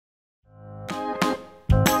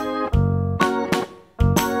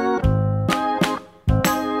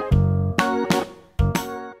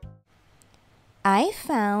I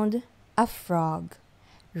found a frog,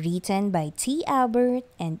 written by T. Albert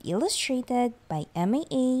and illustrated by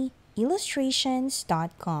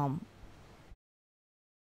MAAillustrations.com.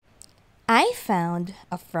 I Found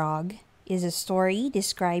a Frog is a story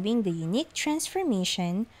describing the unique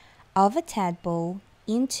transformation of a tadpole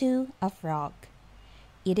into a frog.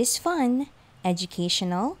 It is fun,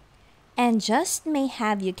 educational, and just may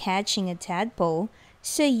have you catching a tadpole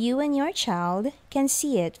so you and your child can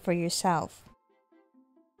see it for yourself.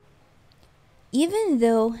 Even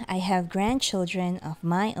though I have grandchildren of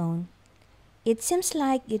my own, it seems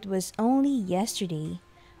like it was only yesterday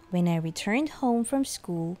when I returned home from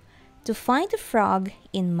school to find a frog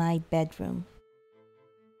in my bedroom.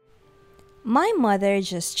 My mother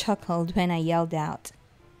just chuckled when I yelled out,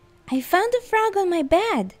 "I found a frog on my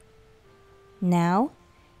bed!" Now,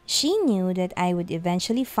 she knew that I would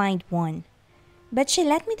eventually find one, but she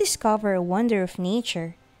let me discover a wonder of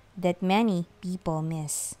nature that many people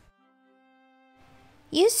miss.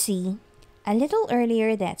 You see, a little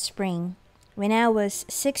earlier that spring, when I was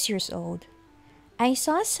 6 years old, I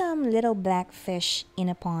saw some little black fish in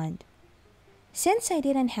a pond. Since I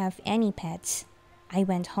didn't have any pets, I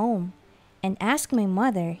went home and asked my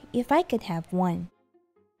mother if I could have one.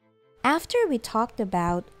 After we talked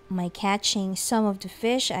about my catching some of the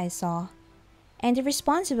fish I saw and the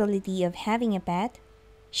responsibility of having a pet,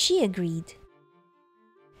 she agreed.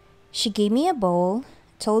 She gave me a bowl,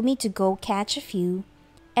 told me to go catch a few,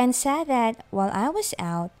 and said that while I was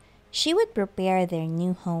out, she would prepare their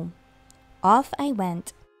new home. Off I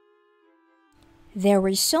went. There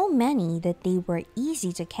were so many that they were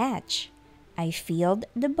easy to catch. I filled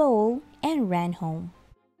the bowl and ran home.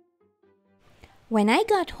 When I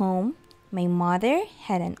got home, my mother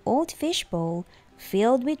had an old fish bowl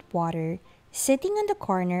filled with water sitting on the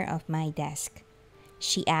corner of my desk.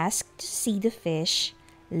 She asked to see the fish,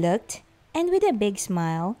 looked, and with a big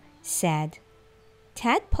smile, said,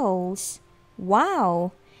 "Tadpoles?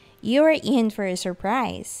 Wow! You're in for a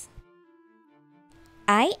surprise."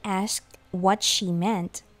 I asked what she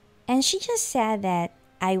meant, and she just said that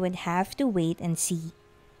I would have to wait and see,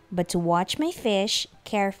 but to watch my fish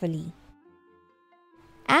carefully.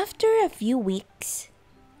 After a few weeks,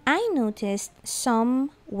 I noticed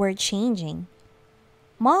some were changing.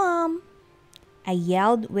 "Mom!" I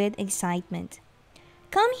yelled with excitement.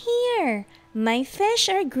 "Come here! My fish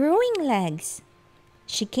are growing legs!"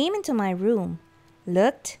 She came into my room,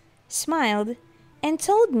 looked, smiled, and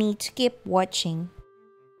told me to keep watching.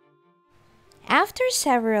 After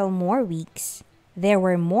several more weeks, there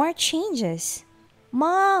were more changes.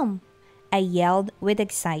 "Mom!" I yelled with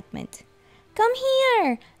excitement. "Come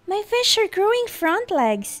here! My fish are growing front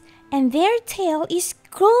legs, and their tail is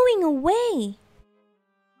growing away."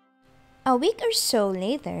 A week or so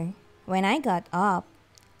later, when I got up,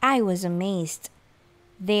 I was amazed.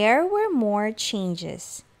 There were more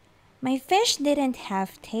changes. My fish didn't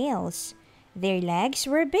have tails, their legs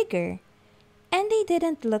were bigger, and they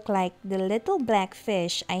didn't look like the little black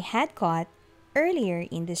fish I had caught earlier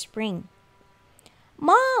in the spring.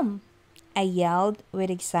 "Mom!" I yelled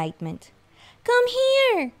with excitement. "Come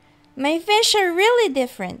here! My fish are really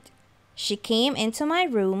different." She came into my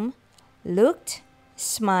room, looked,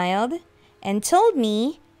 smiled, and told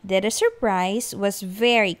me that a surprise was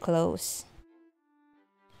very close.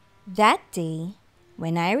 That day,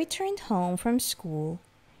 when I returned home from school,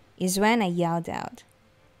 is when I yelled out,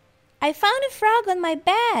 "I found a frog on my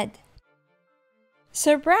bed!"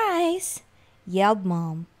 "Surprise!" yelled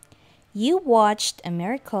Mom. "You watched a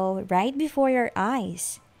miracle right before your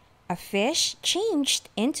eyes. A fish changed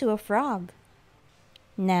into a frog.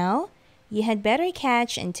 Now, you had better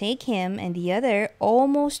catch and take him and the other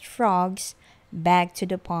almost frogs back to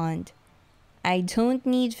the pond. I don't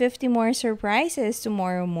need 50 more surprises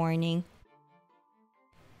tomorrow morning."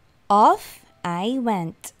 Off I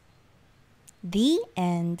went. The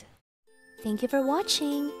end. Thank you for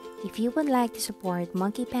watching. If you would like to support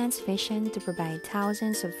Monkey Pants Vision to provide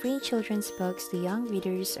thousands of free children's books to young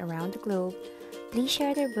readers around the globe, please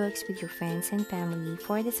share their books with your friends and family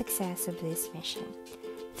for the success of this mission.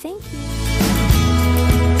 Thank you.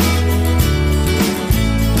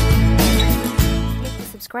 Click the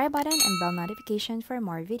subscribe button and bell notification for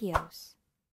more videos.